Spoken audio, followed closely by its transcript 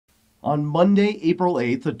On Monday, April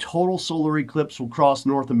 8th, a total solar eclipse will cross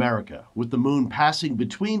North America, with the moon passing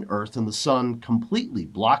between Earth and the sun, completely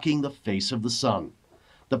blocking the face of the sun.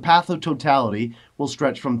 The path of totality will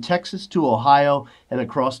stretch from Texas to Ohio and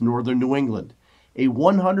across northern New England. A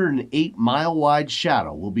 108-mile wide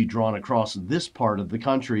shadow will be drawn across this part of the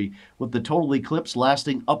country, with the total eclipse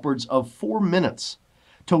lasting upwards of 4 minutes.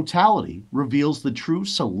 Totality reveals the true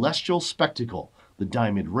celestial spectacle: the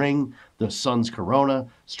diamond ring, the sun's corona,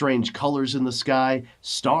 strange colors in the sky,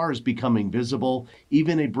 stars becoming visible,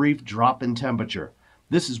 even a brief drop in temperature.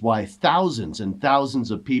 This is why thousands and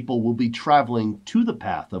thousands of people will be traveling to the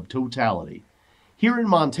path of totality. Here in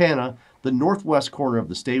Montana, the northwest corner of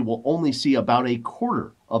the state will only see about a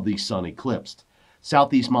quarter of the sun eclipsed.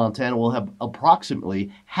 Southeast Montana will have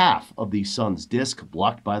approximately half of the sun's disk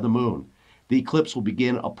blocked by the moon. The eclipse will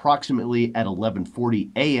begin approximately at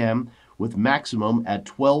 11:40 a.m. with maximum at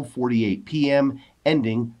 12:48 p.m.,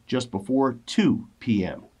 ending just before 2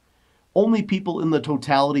 p.m. Only people in the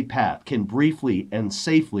totality path can briefly and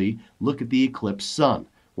safely look at the eclipsed sun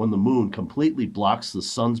when the moon completely blocks the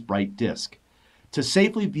sun's bright disk. To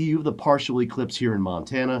safely view the partial eclipse here in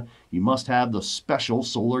Montana, you must have the special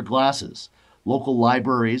solar glasses. Local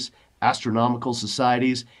libraries, astronomical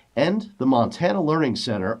societies, and the Montana Learning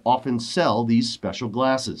Center often sell these special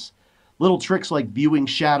glasses. Little tricks like viewing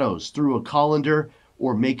shadows through a colander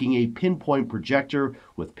or making a pinpoint projector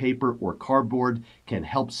with paper or cardboard can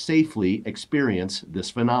help safely experience this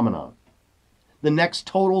phenomenon. The next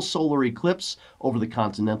total solar eclipse over the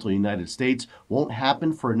continental United States won't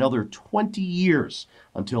happen for another 20 years,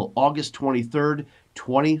 until August 23rd,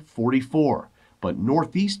 2044. But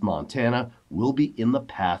northeast Montana will be in the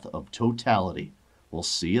path of totality. We'll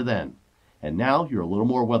see you then. And now you're a little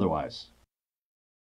more weatherwise.